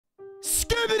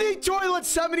Skibidi Toilet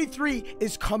 73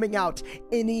 is coming out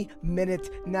any minute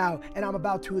now, and I'm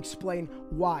about to explain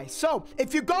why. So,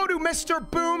 if you go to Mr.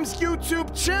 Boom's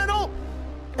YouTube channel,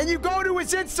 and you go to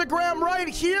his Instagram right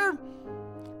here,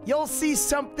 you'll see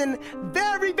something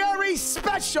very, very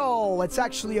special. It's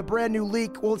actually a brand new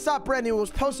leak. Well, it's not brand new. It was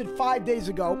posted 5 days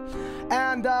ago.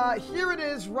 And here it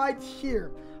is right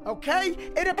here. Okay?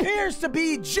 It appears to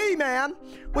be G-Man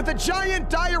with a giant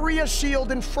diarrhea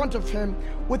shield in front of him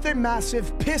with a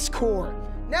massive piss core.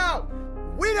 Now,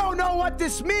 we don't know what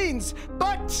this means,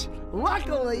 but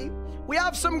luckily, we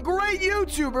have some great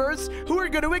YouTubers who are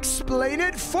going to explain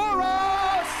it for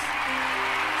us.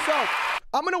 So,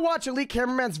 I'm going to watch Elite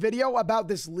Cameraman's video about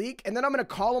this leak, and then I'm going to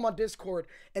call him on Discord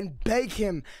and beg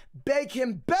him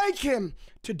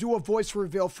to do a voice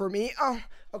reveal for me.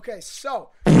 Okay, so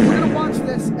we're going to watch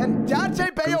this, and Dante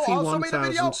Bayo also made a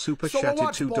video, super so we'll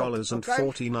watch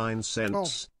 $2.49.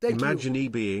 both, okay? Imagine he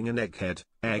being an egghead.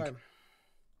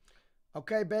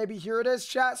 Okay, baby, here it is,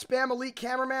 chat. Spam Elite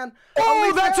Cameraman. Oh,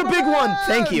 Elite that's Cameraman! a big one.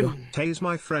 Thank you. Tay's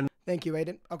my friend. Thank you,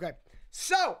 Aiden. Okay,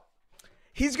 so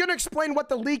he's going to explain what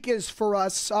the leak is for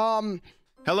us.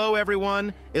 Hello,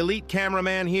 everyone. Elite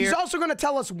Cameraman here. He's also going to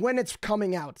tell us when it's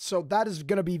coming out, so that is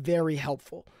going to be very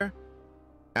helpful.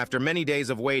 After many days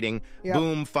of waiting,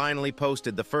 Boom finally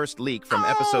posted the first leak from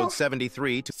episode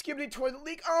 73 to Skibidi Toilet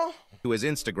leak. his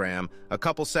Instagram a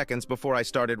couple seconds before I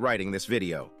started writing this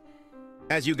video.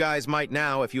 As you guys might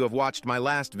now, if you have watched my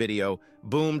last video,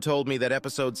 Boom told me that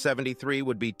episode 73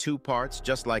 would be 2 parts,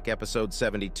 just like episode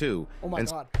 72. Oh my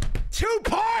God. 2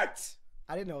 parts!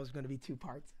 I didn't know it was going to be 2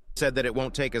 parts. Said that it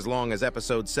won't take as long as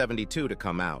episode 72 to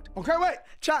come out. Okay, wait.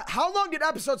 Chat, how long did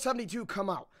episode 72 come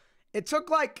out? It took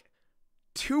like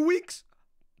 2 weeks?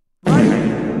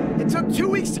 Right? It took 2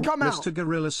 weeks to come out. Mr.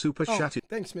 Gorilla super chatted.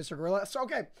 Thanks, Mr. Gorilla. So,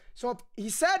 okay. So,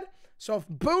 if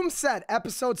Boom said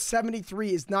episode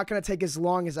 73 is not going to take as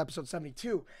long as episode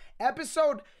 72.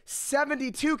 Episode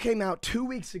 72 came out 2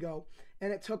 weeks ago,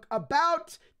 and it took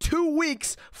about 2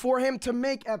 weeks for him to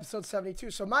make episode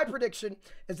 72. So my prediction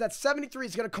is that 73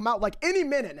 is going to come out like any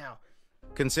minute now.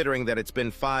 Considering that it's been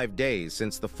 5 days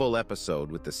since the full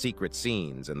episode with the secret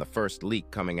scenes and the first leak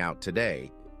coming out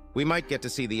today, we might get to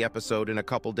see the episode in a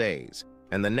couple days.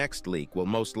 And the next leak will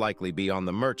most likely be on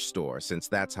the merch store, since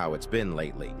that's how it's been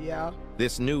lately. Yeah.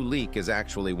 This new leak is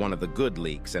actually one of the good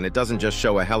leaks, and it doesn't just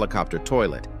show a helicopter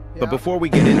toilet. But before we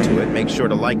get into it, make sure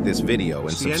to like this video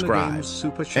and subscribe.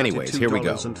 Anyways, here we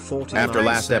go. After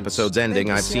last episode's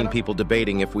ending, I've seen people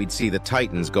debating if we'd see the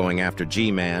Titans going after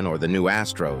G-Man or the new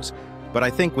Astros. But I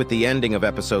think with the ending of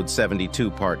episode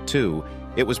 72 part 2,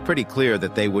 it was pretty clear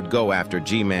that they would go after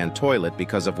G-Man Toilet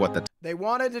because of what they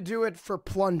wanted to do it for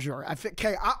Plunger.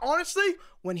 Honestly,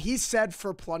 when he said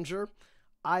for Plunger,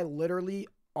 I literally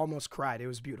almost cried. It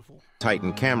was beautiful.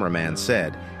 Titan Cameraman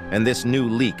said, and this new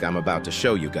leak I'm about to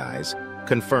show you guys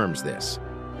confirms this.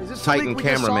 Titan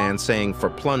Cameraman saying for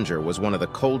Plunger was one of the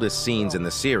coldest scenes in the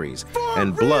series,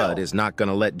 and blood is not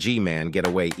gonna let G-Man get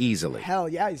away easily. Hell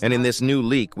yeah, and in this new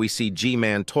leak, we see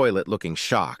G-Man Toilet looking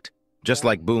shocked, just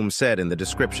like Boom said in the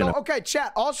description. Okay,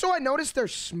 chat. Also, I noticed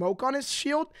there's smoke on his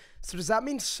shield. So does that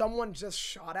mean someone just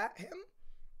shot at him?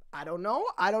 I don't know.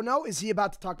 Is he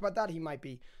about to talk about that? He might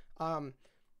be.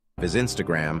 His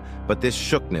Instagram, but this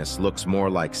shookness looks more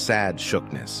like sad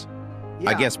shookness. Yeah.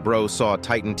 I guess bro saw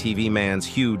Titan TV Man's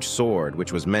huge sword,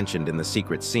 which was mentioned in the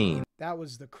secret scene. That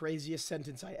was the craziest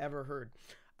sentence I ever heard.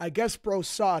 I guess bro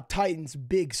saw Titan's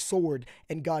big sword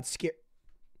and got scared.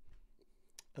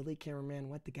 Elite Cameraman,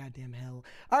 what the goddamn hell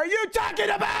are you talking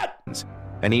about?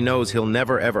 And he knows he'll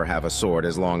never ever have a sword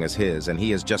as long as his, and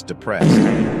he is just depressed.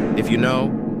 If you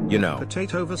know, you know.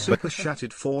 Potato over super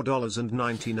chatted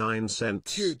 $4.99.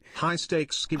 Dude. High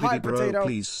stakes Skibidi bro, Potato.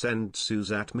 Please send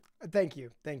Suzette. Thank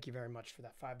you very much for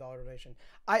that $5 donation.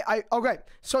 Okay,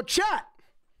 so chat,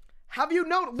 have you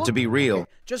noticed? To be real.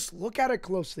 Okay, just look at it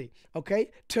closely,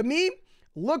 okay? To me,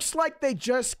 looks like they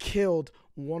just killed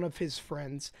one of his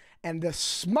friends, and the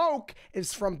smoke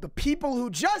is from the people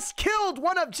who just killed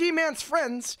one of G-Man's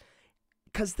friends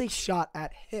because they shot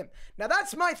at him. Now,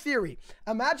 that's my theory.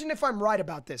 Imagine if I'm right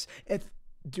about this. If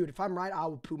I'm right, I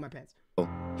will poop my pants.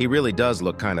 He really does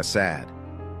look kind of sad.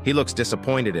 He looks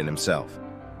disappointed in himself.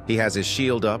 He has his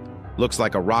shield up, looks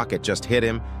like a rocket just hit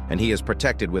him, and he is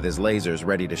protected with his lasers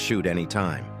ready to shoot any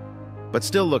time. But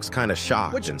still looks kind of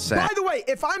shocked and sad. By the way,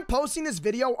 if I'm posting this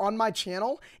video on my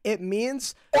channel, it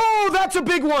means... Oh, that's a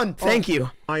big one. Thank you.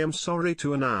 I am sorry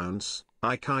to announce,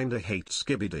 I kinda hate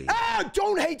Skibidi.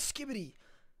 Don't hate Skibidi.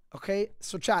 Okay,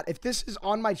 so chat, if this is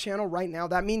on my channel right now,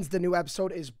 that means the new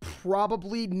episode is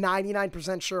probably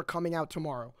 99% sure coming out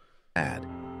tomorrow.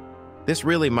 This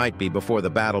really might be before the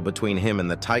battle between him and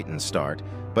the Titans start,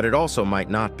 but it also might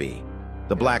not be.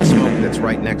 The black smoke that's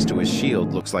right next to his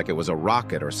shield looks like it was a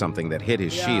rocket or something that hit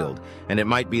his shield, and it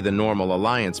might be the normal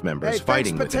Alliance members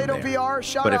fighting with him there.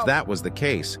 But if that was the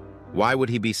case, why would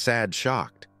he be sad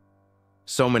shocked?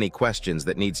 So many questions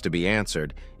that needs to be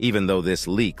answered. Even though this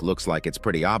leak looks like it's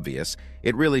pretty obvious,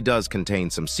 it really does contain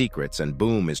some secrets, and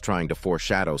Boom is trying to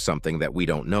foreshadow something that we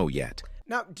don't know yet.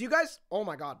 Now, do you guys... Oh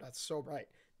my god, that's so bright.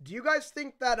 Do you guys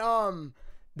think that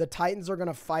the Titans are going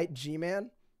to fight G-Man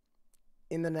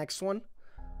in the next one?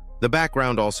 The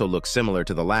background also looks similar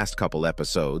to the last couple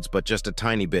episodes, but just a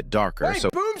tiny bit darker. Hey, so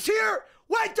Boom's here!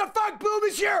 What the fuck? Boom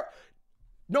is here!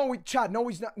 No, Chad, no,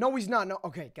 he's not. No, he's not. No,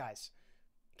 okay, guys.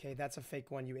 Okay, that's a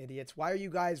fake one, you idiots. Why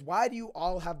do you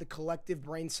all have the collective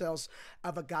brain cells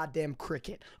of a goddamn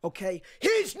cricket? Okay?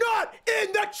 He's not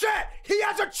in the chat! He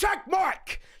has a check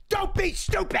mark! Don't be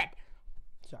stupid!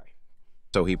 Sorry.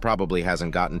 So he probably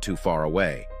hasn't gotten too far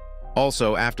away.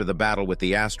 Also, after the battle with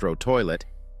the Astro Toilet,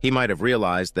 he might have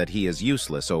realized that he is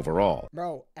useless overall.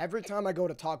 Bro, every time I go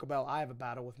to Taco Bell, I have a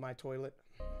battle with my toilet.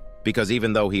 Because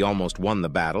even though he almost won the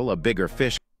battle, a bigger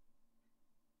fish...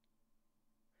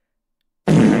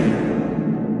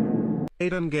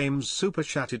 Aiden Games super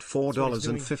chatted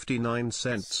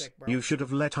 $4.59. You should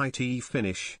have let IT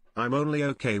finish. I'm only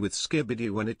okay with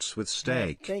Skibidi when it's with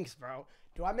steak. Man, thanks, bro.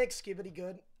 Do I make Skibidi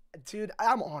good? Dude,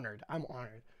 I'm honored. I'm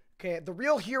honored. Okay, the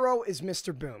real hero is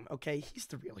Mr. Boom. Okay, he's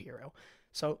the real hero.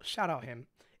 So, shout out him.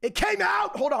 It came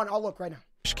out! Hold on, I'll look right now.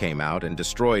 Came out and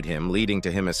destroyed him, leading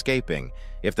to him escaping.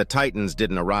 If the Titans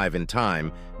didn't arrive in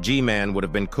time, G-Man would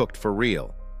have been cooked for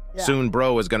real. Yeah. Soon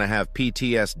Bro is gonna have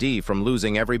PTSD from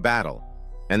losing every battle.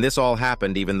 And this all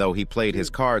happened even though he played his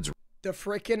cards. The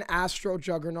frickin' Astro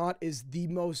Juggernaut is the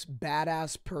most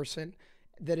badass person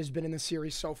that has been in the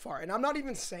series so far. And I'm not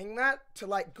even saying that to,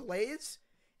 like, glaze.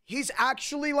 He's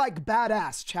actually, like,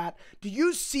 badass, chat. Do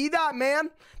you see that, man?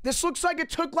 This looks like it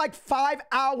took, like, 5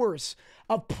 hours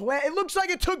of play. It looks like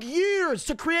it took years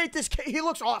to create this. He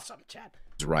looks awesome, chat.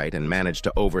 Right, and managed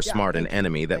to oversmart an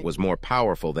enemy that was more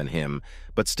powerful than him,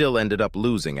 but still ended up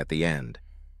losing at the end.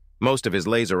 Most of his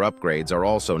laser upgrades are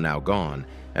also now gone,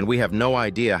 and we have no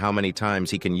idea how many times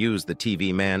he can use the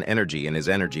TV Man energy in his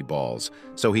energy balls,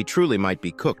 so he truly might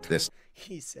be cooked this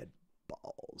He said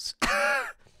balls.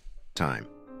 time.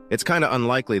 It's kind of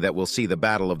unlikely that we'll see the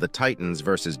battle of the Titans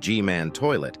versus G-Man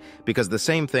Toilet, because the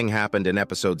same thing happened in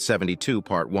episode 72,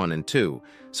 part 1 and 2,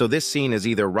 so this scene is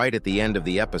either right at the end of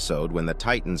the episode when the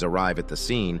Titans arrive at the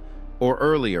scene, or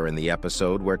earlier in the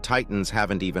episode where Titans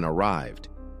haven't even arrived.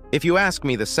 If you ask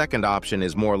me, the second option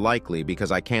is more likely because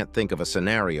I can't think of a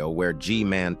scenario where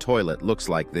G-Man Toilet looks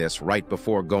like this right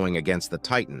before going against the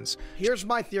Titans. Here's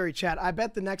my theory, chat. I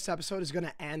bet the next episode is going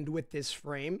to end with this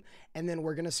frame, and then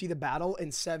we're going to see the battle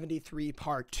in 73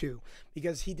 part 2.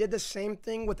 Because he did the same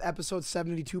thing with episode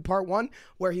 72 part 1,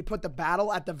 where he put the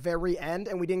battle at the very end,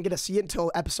 and we didn't get to see it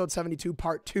until episode 72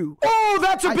 part 2. Oh,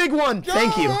 that's a big one!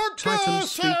 Thank you. Titan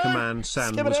Speaker Man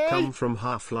San was come from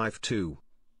Half-Life 2.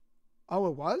 Oh,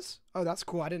 it was? Oh, that's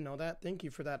cool. I didn't know that. Thank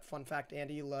you for that fun fact,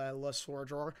 Andy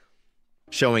LaSorjor.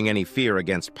 Showing any fear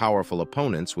against powerful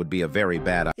opponents would be a very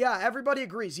bad Yeah, everybody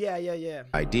agrees. Yeah.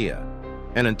 idea.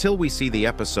 And until we see the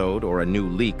episode or a new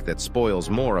leak that spoils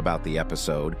more about the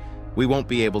episode, we won't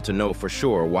be able to know for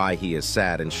sure why he is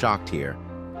sad and shocked here.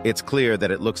 It's clear that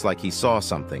it looks like he saw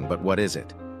something, but what is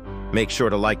it? Make sure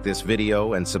to like this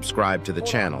video and subscribe to the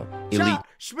channel. Chat,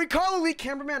 should we call Elite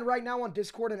Cameraman right now on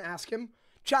Discord and ask him?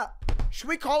 Chat, should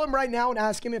we call him right now and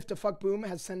ask him if the fuck Boom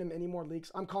has sent him any more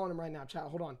leaks? I'm calling him right now, chat.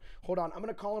 Hold on. I'm going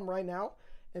to call him right now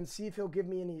and see if he'll give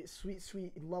me any sweet,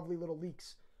 sweet, lovely little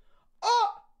leaks.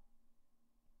 Oh!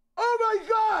 Oh my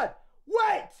God!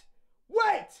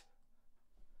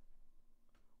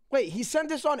 Wait, he sent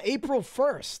this on April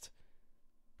 1st.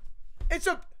 It's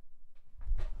a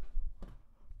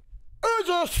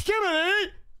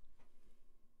Skibidi!